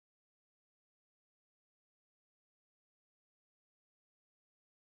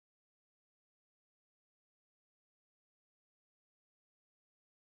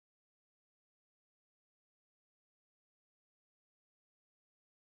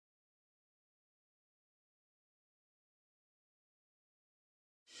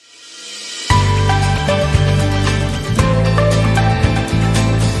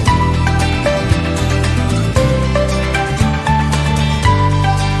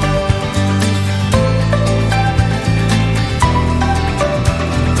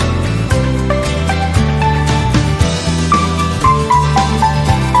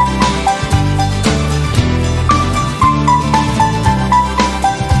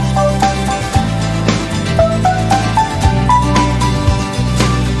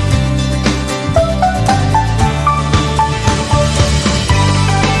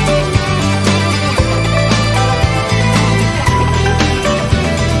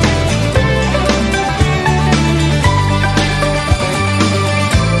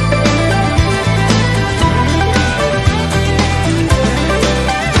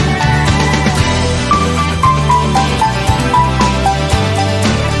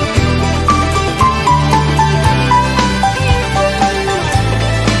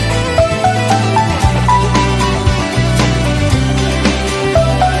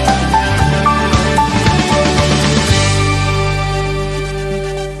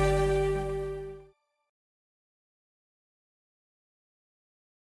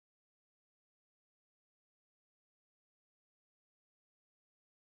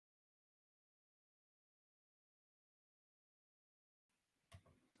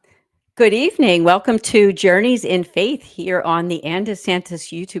Good evening. Welcome to Journeys in Faith here on the Anne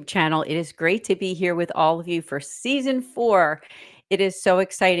DeSantis YouTube channel. It is great to be here with all of you for season 4. It is so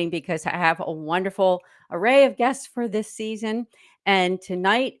exciting because I have a wonderful array of guests for this season. And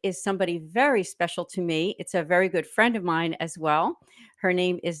tonight is somebody very special to me. It's a very good friend of mine as well. Her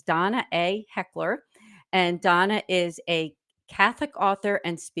name is Donna A. Heckler. And Donna is a Catholic author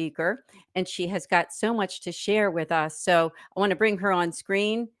and speaker, and she has got so much to share with us. So I want to bring her on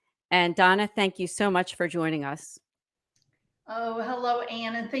screen. And Donna, thank you so much for joining us. Oh, hello,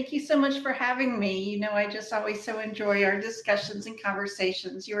 Anne, and thank you so much for having me. I just always so enjoy our discussions and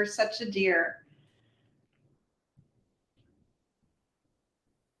conversations. You are such a dear.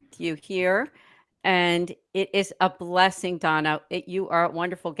 You here. And it is a blessing, Donna. You are a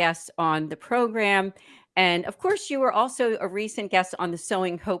wonderful guest on the program. And of course, you were also a recent guest on the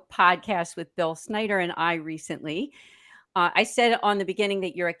Sowing Hope podcast with Bill Snyder and I recently. I said on the beginning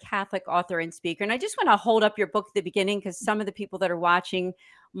that you're a Catholic author and speaker. And I just want to hold up your book at the beginning because some of the people that are watching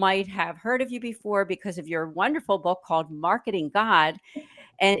might have heard of you before because of your wonderful book called Marketing God.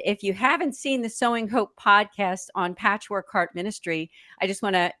 And if you haven't seen the Sowing Hope podcast on Patchwork Heart Ministry, I just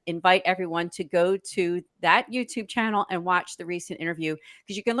want to invite everyone to go to that YouTube channel and watch the recent interview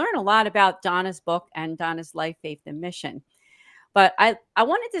because you can learn a lot about Donna's book and Donna's life, faith, and mission. But I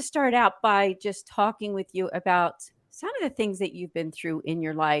wanted to start out by just talking with you about some of the things that you've been through in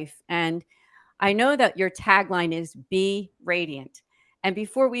your life. And I know that your tagline is Be Radiant. And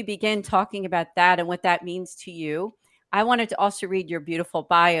before we begin talking about that and what that means to you, I wanted to also read your beautiful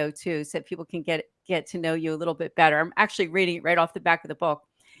bio too, so that people can get to know you a little bit better. I'm actually reading it right off the back of the book.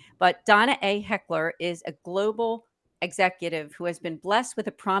 But Donna A. Heckler is a global executive who has been blessed with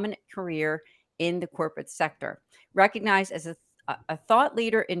a prominent career in the corporate sector. Recognized as a thought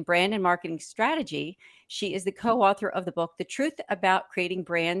leader in brand and marketing strategy, she is the co author of the book, The Truth About Creating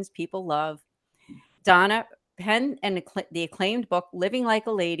Brands People Love. Donna penned the acclaimed book, Living Like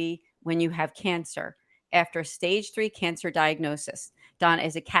a Lady When You Have Cancer, after a stage 3 cancer diagnosis. Donna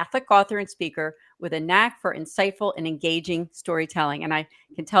is a Catholic author and speaker with a knack for insightful and engaging storytelling. And I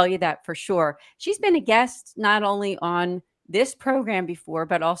can tell you that for sure. She's been a guest not only on this program before,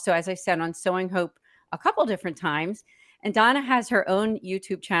 but also, as I said, on Sowing Hope a couple different times. And Donna has her own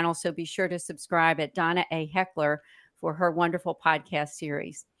YouTube channel, so be sure to subscribe at Donna A. Heckler for her wonderful podcast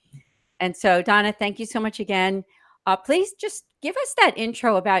series. And so, Donna, thank you so much again. Please just give us that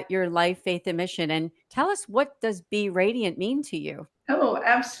intro about your life, faith, and mission, and tell us, what does Be Radiant mean to you? Oh,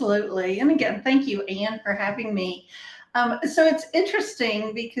 absolutely. And again, thank you, Anne, for having me. So it's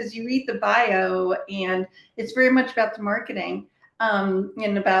interesting because you read the bio and it's very much about the marketing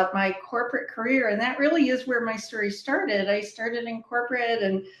and about my corporate career. And that really is where my story started. I started in corporate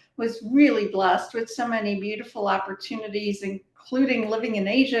and was really blessed with so many beautiful opportunities, including living in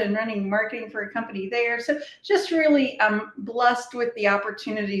Asia and running marketing for a company there. So just really blessed with the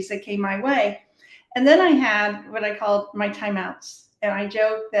opportunities that came my way. And then I had what I called my timeouts. And I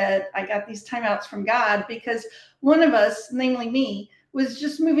joke that I got these timeouts from God because one of us, namely me, was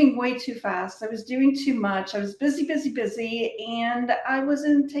just moving way too fast. I was doing too much. I was busy, busy, busy, and I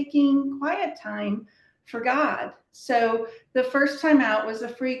wasn't taking quiet time for God. So the first time out was a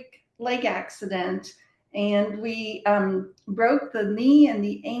freak leg accident, and we broke the knee and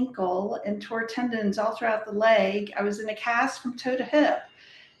the ankle and tore tendons all throughout the leg. I was in a cast from toe to hip,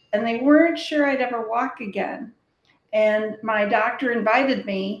 and they weren't sure I'd ever walk again. And my doctor invited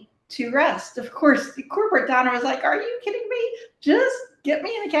me to rest. Of course, the corporate Donna was like, "Are you kidding me? Just get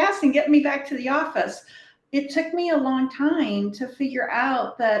me in a cast and get me back to the office." It took me a long time to figure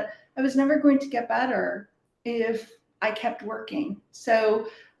out that I was never going to get better if I kept working. So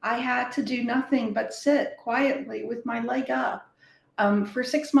I had to do nothing but sit quietly with my leg up for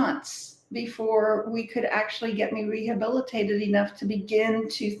 6 months before we could actually get me rehabilitated enough to begin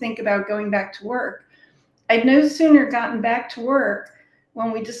to think about going back to work. I'd no sooner gotten back to work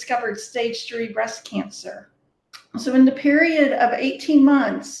when we discovered stage 3 breast cancer. So, in the period of 18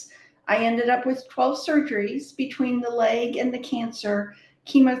 months, I ended up with 12 surgeries between the leg and the cancer,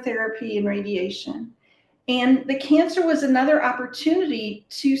 chemotherapy, and radiation. And the cancer was another opportunity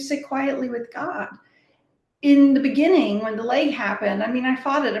to sit quietly with God. In the beginning, when the leg happened, I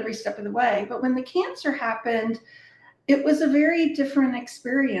fought it every step of the way. But when the cancer happened, it was a very different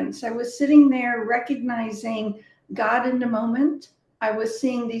experience. I was sitting there recognizing God in the moment. I was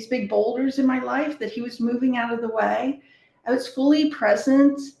seeing these big boulders in my life that he was moving out of the way. I was fully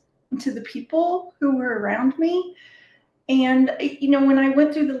present to the people who were around me. And, when I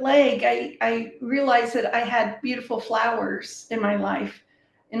went through the leg, I realized that I had beautiful flowers in my life,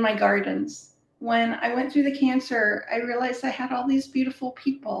 in my gardens. When I went through the cancer, I realized I had all these beautiful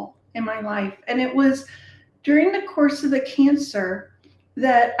people in my life. And it was during the course of the cancer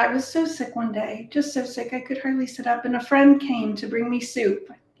that I was so sick one day, just so sick I could hardly sit up. And a friend came to bring me soup.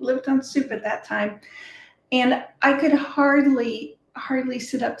 I lived on soup at that time. And I could hardly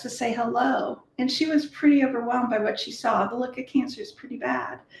sit up to say hello. And she was pretty overwhelmed by what she saw. The look of cancer is pretty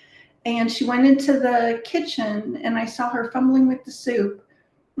bad. And she went into the kitchen, and I saw her fumbling with the soup,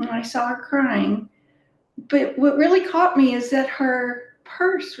 and I saw her crying. But what really caught me is that her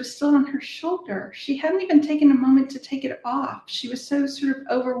purse was still on her shoulder. She hadn't even taken a moment to take it off. She was so sort of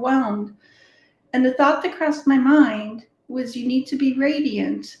overwhelmed. And the thought that crossed my mind was, you need to be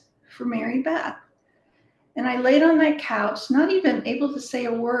radiant for Mary Beth. And I laid on that couch, not even able to say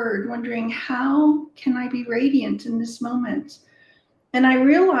a word, wondering, how can I be radiant in this moment? And I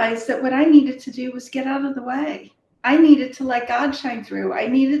realized that what I needed to do was get out of the way. I needed to let God shine through. I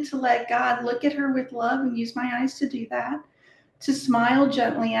needed to let God look at her with love and use my eyes to do that, to smile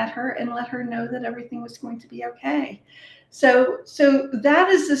gently at her and let her know that everything was going to be okay. So that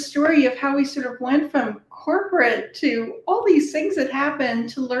is the story of how we sort of went from corporate to all these things that happened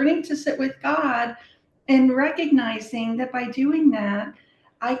to learning to sit with God and recognizing that by doing that,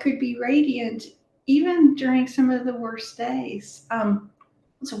 I could be radiant even during some of the worst days.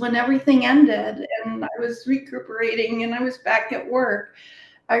 So when everything ended and I was recuperating and I was back at work,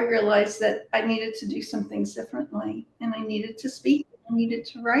 I realized that I needed to do some things differently, and I needed to speak, I needed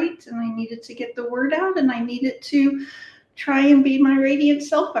to write, and I needed to get the word out, and I needed to try and be my radiant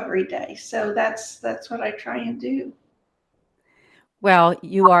self every day. So that's what I try and do. Well,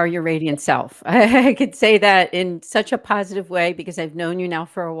 you are your radiant self. I could say that in such a positive way because I've known you now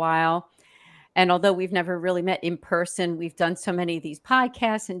for a while. And although we've never really met in person, we've done so many of these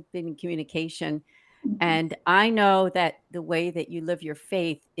podcasts and been in communication. Mhm. And I know that the way that you live your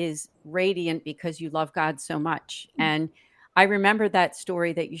faith is radiant because you love God so much. And I remember that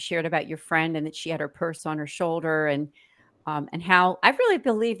story that you shared about your friend and that she had her purse on her shoulder, and how I really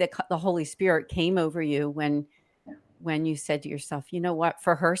believe that the Holy Spirit came over you when you said to yourself, you know what,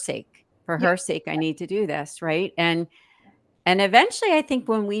 for Yeah, her sake, I need to do this, right? And eventually, I think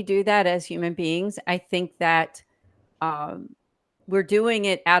when we do that as human beings, I think that um, we're doing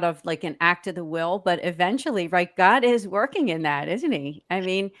it out of like an act of the will, but eventually, right, God is working in that, isn't he? I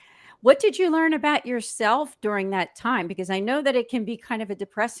mean, what did you learn about yourself during that time? Because I know that it can be kind of a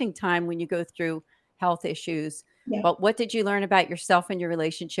depressing time when you go through health issues, yeah. but what did you learn about yourself and your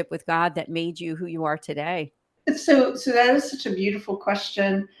relationship with God that made you who you are today? So that is such a beautiful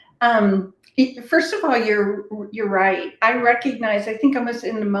question. First of all, you're right. I recognize. I think almost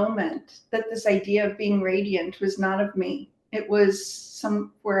in the moment that this idea of being radiant was not of me. It was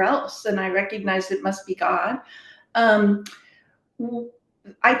somewhere else, and I recognized it must be God. Um,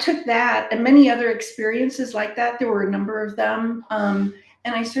 I took that and many other experiences like that. There were a number of them, and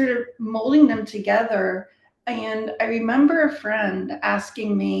I started molding them together. And I remember a friend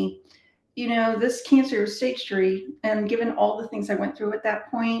asking me, this cancer was stage 3, and given all the things I went through at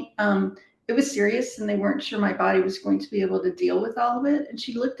that point, it was serious, and they weren't sure my body was going to be able to deal with all of it. And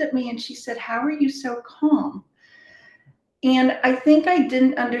she looked at me and she said, "How are you so calm?" And I think I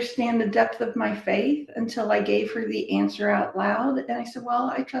didn't understand the depth of my faith until I gave her the answer out loud. And I said,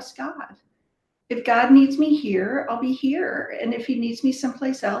 "Well, I trust God. If God needs me here, I'll be here. And if he needs me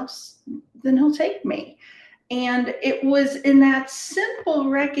someplace else, then he'll take me." And it was in that simple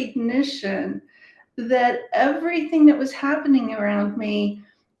recognition that everything that was happening around me,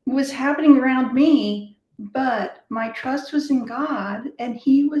 but my trust was in God, and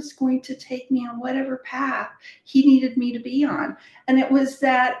he was going to take me on whatever path he needed me to be on. And it was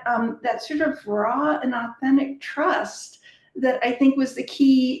that sort of raw and authentic trust that I think was the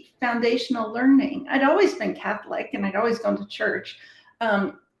key foundational learning. I'd always been Catholic, and I'd always gone to church.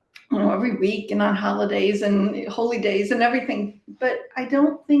 Um, every week and on holidays and holy days and everything. But I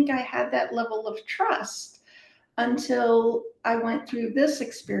don't think I had that level of trust until I went through this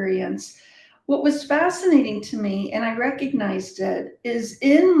experience. What was fascinating to me, and I recognized it, is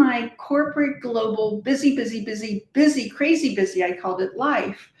in my corporate, global, busy, busy, busy, busy, crazy busy, I called it,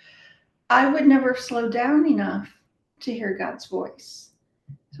 life, I would never slow down enough to hear God's voice.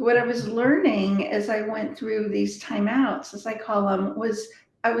 So what I was learning as I went through these timeouts, as I call them, was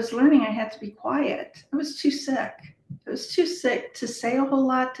I was learning I had to be quiet. I was too sick. I was too sick to say a whole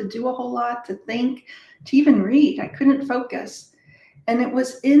lot, to do a whole lot, to think, to even read. I couldn't focus. And it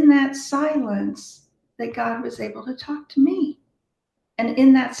was in that silence that God was able to talk to me. And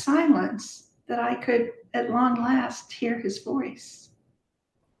in that silence that I could, at long last, hear his voice.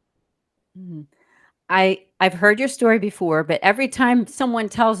 Mhm. I've heard your story before, but every time someone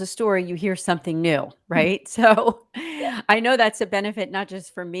tells a story, you hear something new, right? So I know that's a benefit, not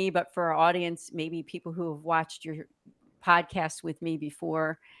just for me, but for our audience, maybe people who have watched your podcast with me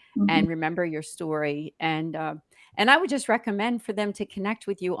before Mhm. and remember your story. And I would just recommend for them to connect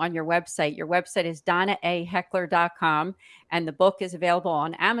with you on your website. Your website is DonnaAHeckler.com, and the book is available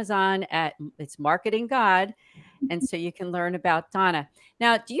on Amazon at it's Marketing God. And so you can learn about Donna.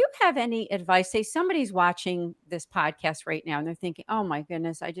 Now, do you have any advice? Say somebody's watching this podcast right now and they're thinking, oh my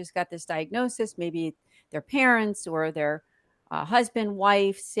goodness, I just got this diagnosis. Maybe their parents or their husband,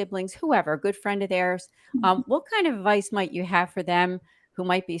 wife, siblings, whoever, a good friend of theirs. What kind of advice might you have for them who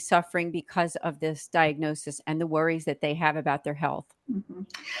might be suffering because of this diagnosis and the worries that they have about their health? Mhm.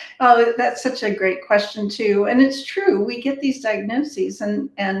 Oh, that's such a great question too, and it's true. We get these diagnoses, and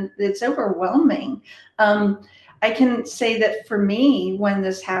it's overwhelming. Um, I can say that for me, when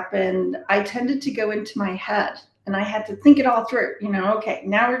this happened, I tended to go into my head, and I had to think it all through. Okay,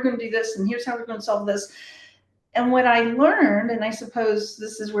 now we're going to do this, and here's how we're going to solve this. And what I learned, and I suppose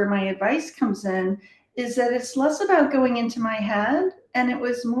this is where my advice comes in, is that it's less about going into my head, and it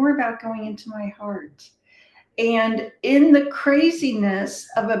was more about going into my heart. And in the craziness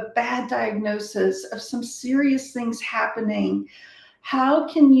of a bad diagnosis, of some serious things happening, how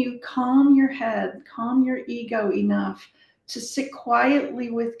can you calm your head, calm your ego enough to sit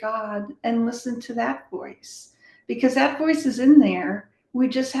quietly with God and listen to that voice? Because that voice is in there. We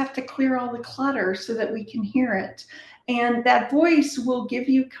just have to clear all the clutter so that we can hear it. And that voice will give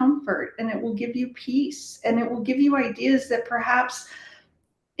you comfort, and it will give you peace, and it will give you ideas that perhaps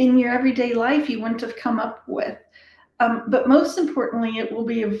in your everyday life you wouldn't have come up with. But most importantly, it will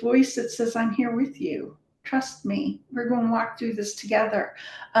be a voice that says, I'm here with you. Trust me. We're going to walk through this together.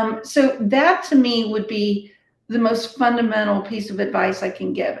 So that to me would be the most fundamental piece of advice I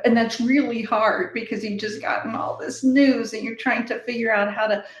can give. And that's really hard because you've just gotten all this news and you're trying to figure out how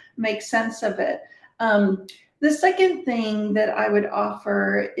to make sense of it. The second thing that I would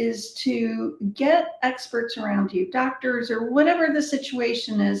offer is to get experts around you, doctors or whatever the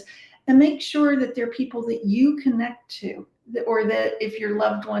situation is, and make sure that they're people that you connect to, or that if your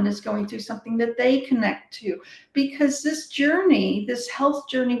loved one is going through something that they connect to. Because this journey, this health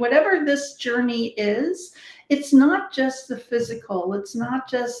journey, whatever this journey is, it's not just the physical, it's not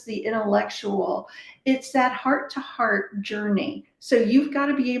just the intellectual, it's that heart to heart journey. So you've got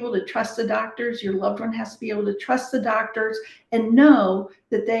to be able to trust the doctors, your loved one has to be able to trust the doctors and know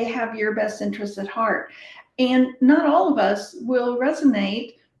that they have your best interests at heart. And not all of us will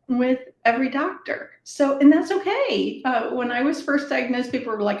resonate with every doctor. So, and that's okay. When I was first diagnosed,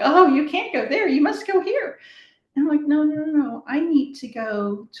 people were like, oh, you can't go there. You must go here. And I'm like, no, no, no. I need to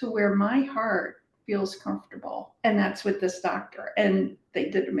go to where my heart feels comfortable. And that's with this doctor. And they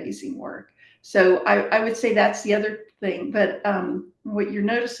did amazing work. So I would say that's the other thing. But what you're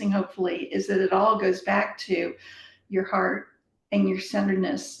noticing, hopefully, is that it all goes back to your heart and your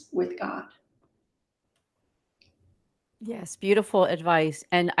centeredness with God. Yes, beautiful advice.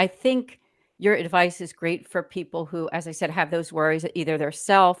 And I think your advice is great for people who, as I said, have those worries, either their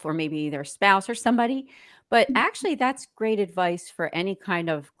self or maybe their spouse or somebody. But actually, that's great advice for any kind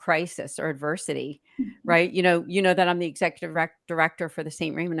of crisis or adversity, right? You know that I'm the executive director for the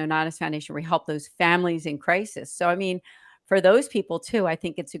St. Raymond Nonnatus Foundation. We help those families in crisis. So, I mean, for those people too, I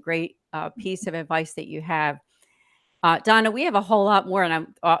think it's a great piece of advice that you have. Donna, we have a whole lot more, and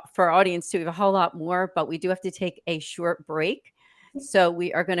I'm for our audience too. We have a whole lot more, but we do have to take a short break. So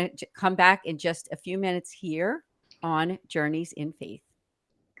we are going to come back in just a few minutes here on Journeys in Faith.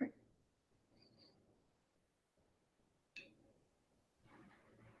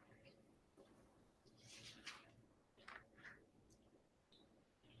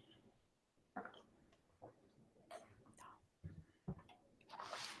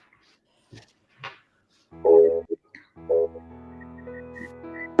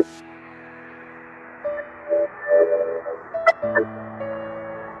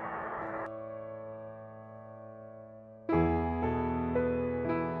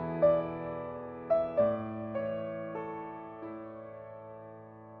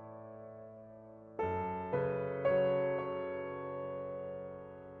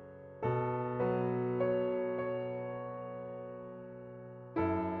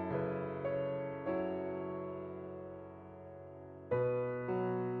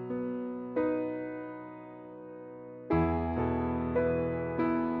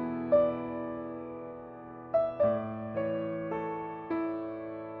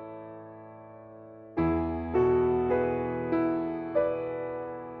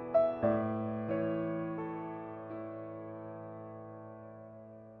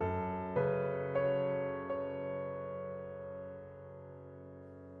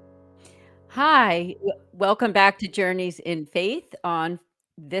 Hi, welcome back to Journeys in Faith on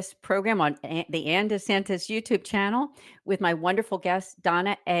this program on the Anne DeSantis YouTube channel with my wonderful guest,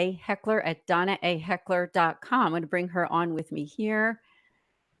 Donna A. Heckler at donnaaheckler.com. I'm going to bring her on with me here.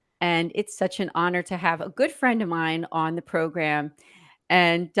 And it's such an honor to have a good friend of mine on the program.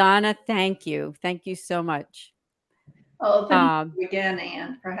 And Donna, thank you. Thank you so much. Oh, thank Um, you again,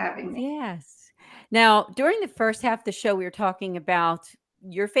 Anne, for having me. Yes. Now, during the first half of the show, we were talking about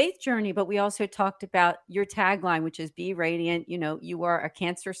your faith journey, but we also talked about your tagline, which is Be Radiant. You know, you are a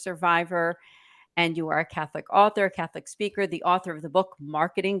cancer survivor and you are a Catholic author, a Catholic speaker, the author of the book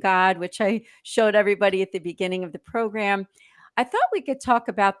Marketing God, which I showed everybody at the beginning of the program. I thought we could talk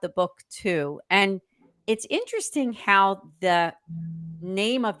about the book too. And it's interesting how the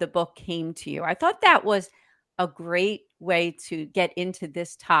name of the book came to you. I thought that was a great way to get into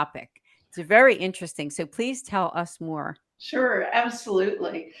this topic. It's very interesting. So please tell us more. Sure,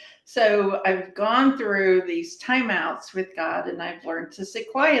 absolutely. So I've gone through these timeouts with God and I've learned to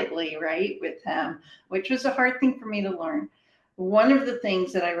sit quietly, right, with Him, which was a hard thing for me to learn. One of the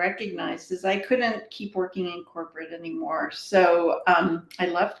things that I recognized is I couldn't keep working in corporate anymore. So I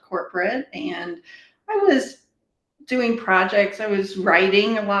left corporate and I was doing projects. I was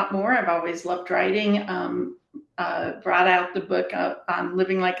writing a lot more. I've always loved writing. Brought out the book on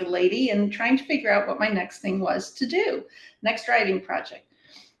living like a lady and trying to figure out what my next thing was to do, next writing project.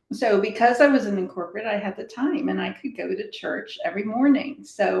 So because I was in corporate, I had the time and I could go to church every morning.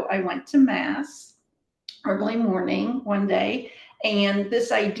 So I went to mass early morning one day, and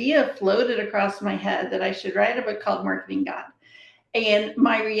this idea floated across my head that I should write a book called Marketing God. And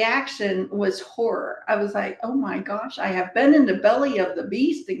my reaction was horror. I was like, oh my gosh, I have been in the belly of the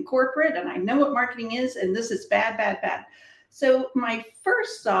beast in corporate and I know what marketing is, and this is bad, bad, bad. So my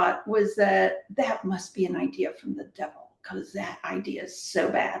first thought was that that must be an idea from the devil because that idea is so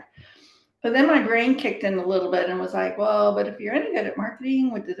bad. But then my brain kicked in a little bit and was like, well, but if you're any good at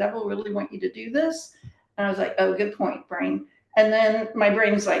marketing, would the devil really want you to do this? And I was like, oh, good point, brain. And then my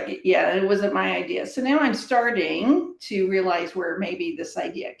brain's like, yeah, it wasn't my idea. So now I'm starting to realize where maybe this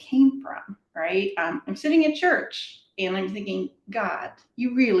idea came from, right? I'm sitting at church and I'm thinking, God,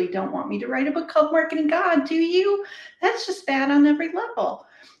 you really don't want me to write a book called Marketing God, do you? That's just bad on every level.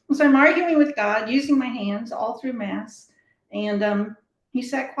 So I'm arguing with God using my hands all through Mass. And he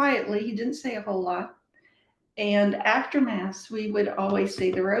sat quietly. He didn't say a whole lot. And after Mass, we would always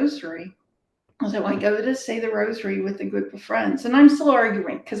say the rosary. So I go to say the rosary with a group of friends, and I'm still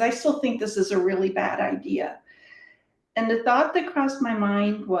arguing because I still think this is a really bad idea. And the thought that crossed my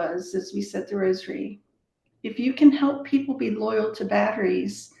mind was, as we said the rosary, if you can help people be loyal to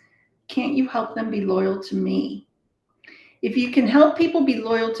batteries, can't you help them be loyal to me? If you can help people be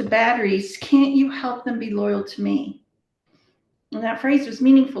loyal to batteries, can't you help them be loyal to me? And that phrase was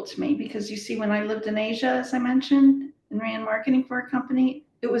meaningful to me because you see, when I lived in Asia, as I mentioned, and ran marketing for a company,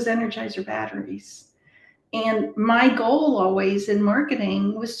 it was Energizer batteries. And my goal always in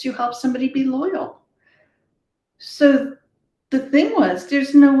marketing was to help somebody be loyal. So the thing was,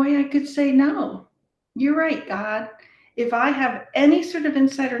 there's no way I could say no. You're right, God. If I have any sort of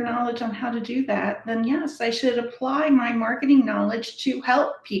insider knowledge on how to do that, then yes, I should apply my marketing knowledge to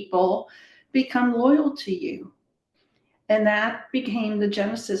help people become loyal to you. And that became the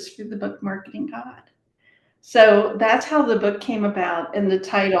genesis for the book Marketing God. So that's how the book came about and the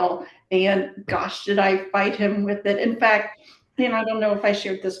title. And gosh, did I fight him with it. In fact, I don't know if I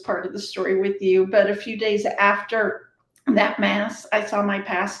shared this part of the story with you, but a few days after that Mass, I saw my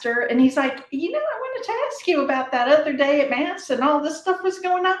pastor and he's like, I wanted to ask you about that other day at Mass and all this stuff was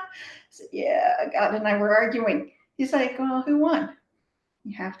going on. I said, yeah, God and I were arguing. He's like, well, who won?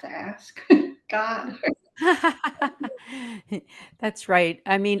 You have to ask God. That's right.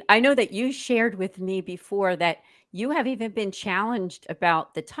 I mean, I know that you shared with me before that you have even been challenged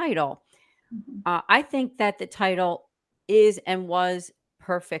about the title. I think that the title is and was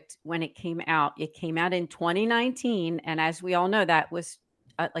perfect when it came out. It came out in 2019. And as we all know, that was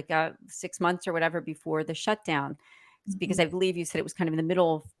like 6 months or whatever before the shutdown. It's because I believe you said it was kind of in the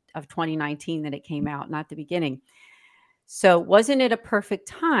middle of 2019 that it came out, not the beginning. So, wasn't it a perfect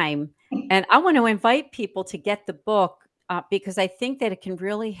time? And I want to invite people to get the book because I think that it can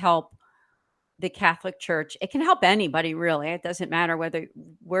really help the Catholic Church. It can help anybody, really. It doesn't matter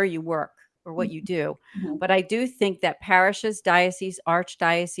where you work or what you do. Mhm. But I do think that parishes, dioceses,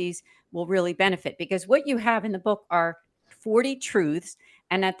 archdioceses will really benefit because what you have in the book are 40 truths.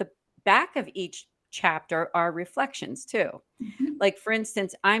 And at the back of each chapter are reflections too. Mhm. Like, for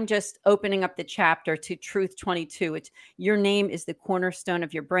instance, I'm just opening up the chapter to Truth 22. It's your name is the cornerstone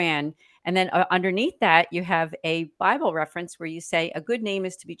of your brand. And then underneath that, you have a Bible reference where you say, a good name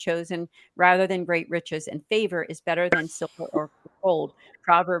is to be chosen rather than great riches, and favor is better than silver or gold.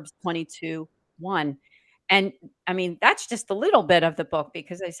 Proverbs 22:1. And I mean, that's just a little bit of the book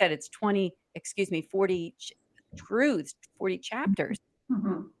because I said it's 20, excuse me, 40 truths, 40 chapters.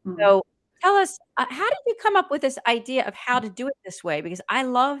 Mhm. Mhm. So tell us, how did you come up with this idea of how to do it this way? Because I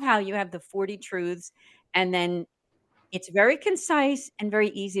love how you have the 40 truths and then it's very concise and very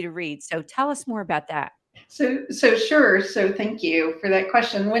easy to read. So tell us more about that. So sure. So thank you for that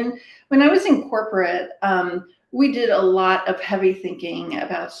question. When I was in corporate, we did a lot of heavy thinking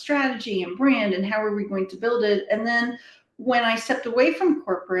about strategy and brand and how are we going to build it. And then when I stepped away from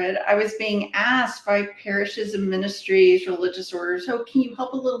corporate, I was being asked by parishes and ministries, religious orders, oh, can you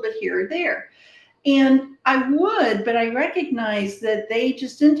help a little bit here or there? And I would, but I recognized that they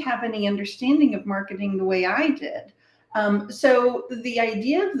just didn't have any understanding of marketing the way I did. So the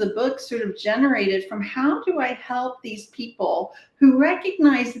idea of the book sort of generated from how do I help these people who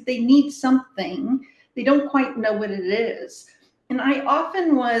recognize that they need something, they don't quite know what it is. And I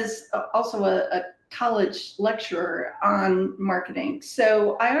often was also a college lecturer on marketing.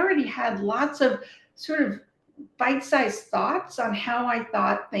 So I already had lots of sort of bite-sized thoughts on how I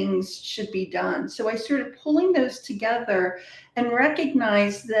thought things should be done. So I started pulling those together and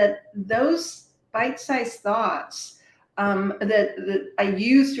recognized that those bite-sized thoughts that I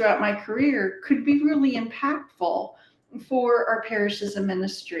used throughout my career could be really impactful for our parishes and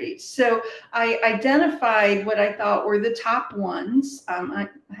ministries. So I identified what I thought were the top ones. I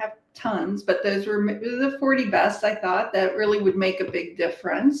have tons, but those were the 40 best I thought that really would make a big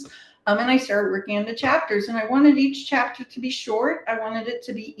difference. And I started working on the chapters, and I wanted each chapter to be short. I wanted it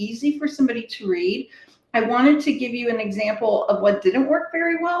to be easy for somebody to read. I wanted to give you an example of what didn't work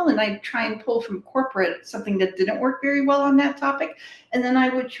very well, and I'd try and pull from corporate something that didn't work very well on that topic. And then I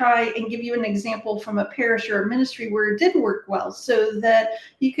would try and give you an example from a parish or a ministry where it did work well so that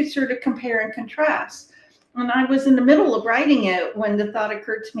you could sort of compare and contrast. And I was in the middle of writing it when the thought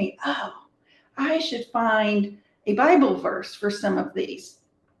occurred to me, oh, I should find a Bible verse for some of these.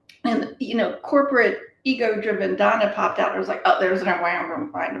 And corporate ego driven Donna popped out. I was like, oh, there's no way I'm going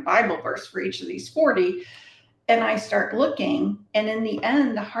to find a Bible verse for each of these 40. And I start looking, and in the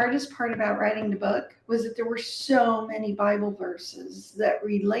end, the hardest part about writing the book was that there were so many Bible verses that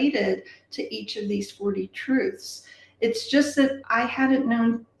related to each of these 40 truths. It's just that I hadn't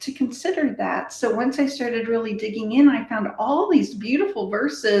known to consider that. So once I started really digging in, I found all these beautiful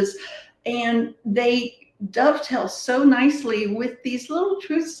verses, and they dovetail so nicely with these little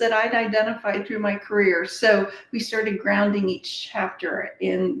truths that I'd identified through my career. So we started grounding each chapter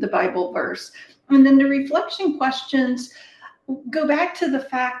in the Bible verse. And then the reflection questions go back to the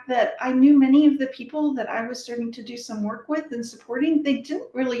fact that I knew many of the people that I was starting to do some work with and supporting, they didn't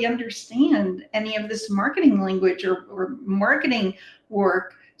really understand any of this marketing language or marketing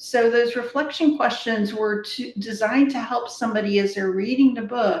work. So those reflection questions were designed to help somebody as they're reading the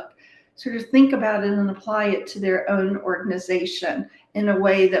book sort of think about it and apply it to their own organization in a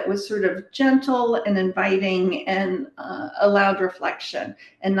way that was sort of gentle and inviting and allowed reflection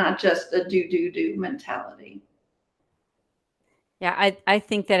and not just a do mentality. Yeah, I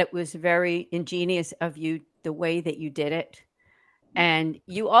think that it was very ingenious of you the way that you did it. And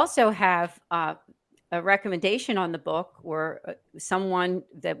you also have a recommendation on the book or someone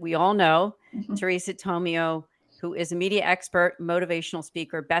that we all know, Mhm. Teresa Tomeo, who is a media expert, motivational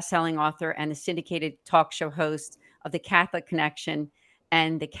speaker, best-selling author, and the syndicated talk show host of The Catholic Connection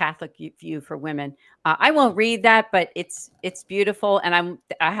and The Catholic View for Women. I won't read that, but it's beautiful, and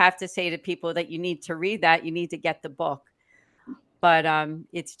I have to say to people that you need to read that. You need to get the book, but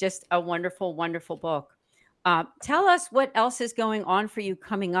it's just a wonderful, wonderful book. Tell us what else is going on for you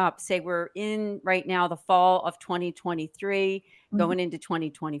coming up. Say we're in right now the fall of 2023, Mhm. going into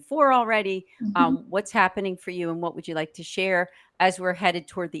 2024 already. Mhm. What's happening for you, and what would you like to share as we're headed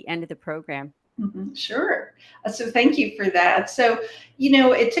toward the end of the program? Sure. So thank you for that. So,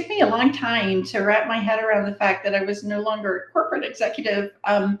 it took me a long time to wrap my head around the fact that I was no longer a corporate executive,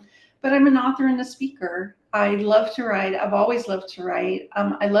 but I'm an author and a speaker. I love to write. I've always loved to write.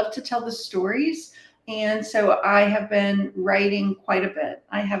 I love to tell the stories. And so I have been writing quite a bit.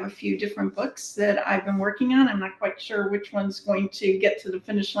 I have a few different books that I've been working on. I'm not quite sure which one's going to get to the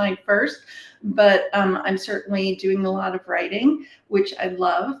finish line first, but I'm certainly doing a lot of writing, which I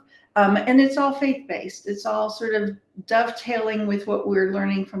love. And it's all faith-based. It's all sort of dovetailing with what we're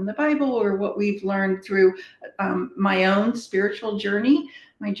learning from the Bible or what we've learned through my own spiritual journey,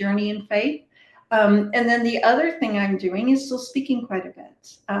 my journey in faith. And then the other thing I'm doing is still speaking quite a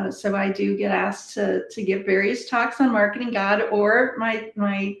bit. So I do get asked to give various talks on marketing God, or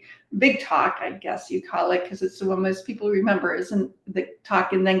my big talk, I guess you call it, because it's the one most people remember, isn't the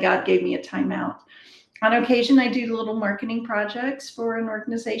talk, and then God gave me a timeout. On occasion, I do little marketing projects for an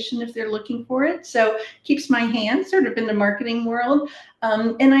organization if they're looking for it. So keeps my hand sort of in the marketing world.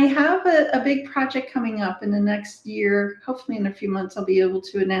 And I have a big project coming up in the next year. Hopefully in a few months, I'll be able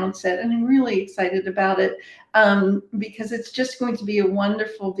to announce it. And I'm really excited about it because it's just going to be a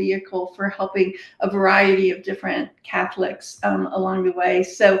wonderful vehicle for helping a variety of different Catholics along the way.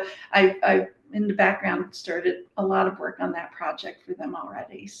 So I've in the background started a lot of work on that project for them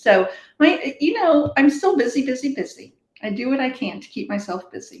already. So I'm still busy. I do what I can to keep myself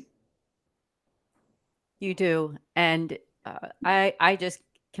busy. You do. And I just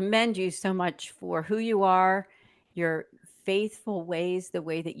commend you so much for who you are, your faithful ways, the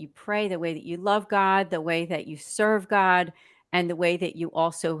way that you pray, the way that you love God, the way that you serve God, and the way that you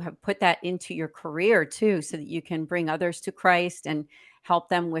also have put that into your career too, so that you can bring others to Christ and help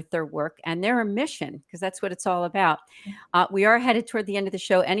them with their work and their mission, because that's what it's all about. We are headed toward the end of the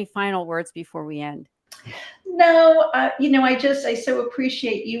show. Any final words before we end? No, I so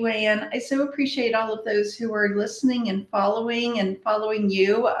appreciate you, Anne. I so appreciate all of those who are listening and following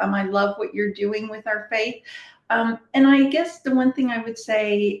you. I love what you're doing with our faith. And I guess the one thing I would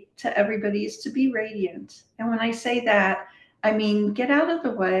say to everybody is to be radiant. And when I say that, I mean, get out of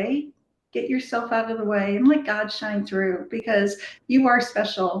the way, get yourself out of the way, and let God shine through, because you are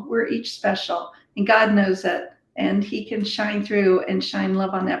special. We're each special, and God knows it. And he can shine through and shine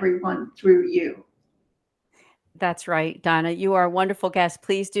love on everyone through you. That's right, Donna. You are a wonderful guest.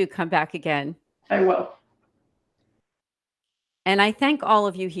 Please do come back again. I will. And I thank all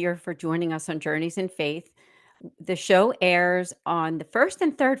of you here for joining us on Journeys in Faith. The show airs on the first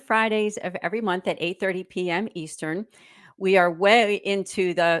and third Fridays of every month at 8:30 p.m. Eastern. We are way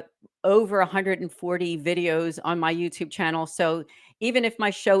into the over 140 videos on my YouTube channel. So even if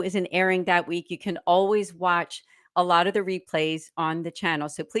my show isn't airing that week, you can always watch a lot of the replays on the channel.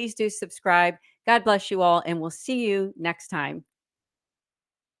 So please do subscribe. God bless you all, and we'll see you next time.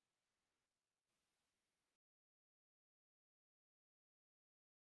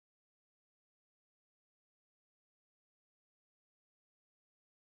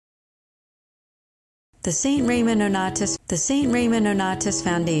 The St. Raymond Nonatus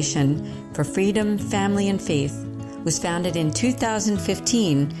Foundation for Freedom, Family, and Faith was founded in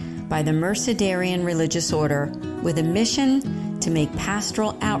 2015 by the Mercedarian Religious Order with a mission to make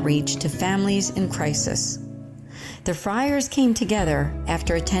pastoral outreach to families in crisis. The friars came together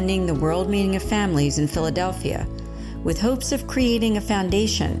after attending the World Meeting of Families in Philadelphia with hopes of creating a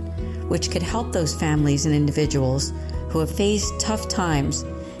foundation which could help those families and individuals who have faced tough times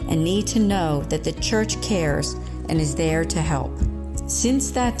and need to know that the church cares and is there to help.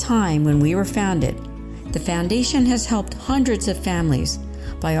 Since that time when we were founded, the foundation has helped hundreds of families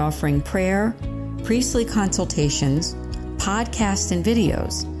by offering prayer, priestly consultations, podcasts and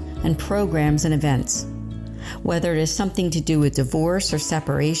videos, and programs and events. Whether it is something to do with divorce or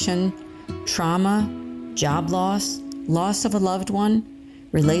separation, trauma, job loss, loss of a loved one,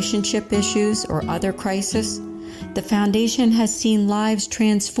 relationship issues, or other crisis, the foundation has seen lives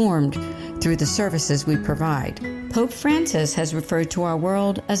transformed through the services we provide. Pope Francis has referred to our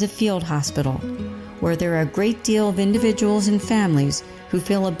world as a field hospital, where there are a great deal of individuals and families who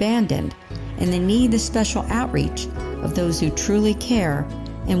feel abandoned and they need the special outreach of those who truly care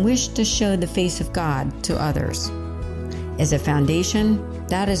and wish to show the face of God to others. As a foundation,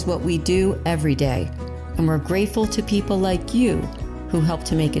 that is what we do every day, and we're grateful to people like you who help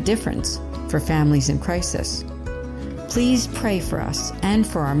to make a difference for families in crisis. Please pray for us and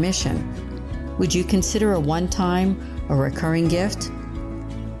for our mission. Would you consider a one-time or recurring gift?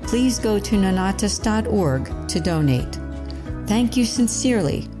 Please go to nonatus.org to donate. Thank you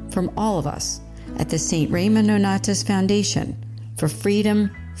sincerely from all of us at the St. Raymond Nonatus Foundation for Freedom,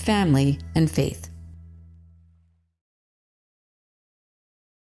 Family, and Faith.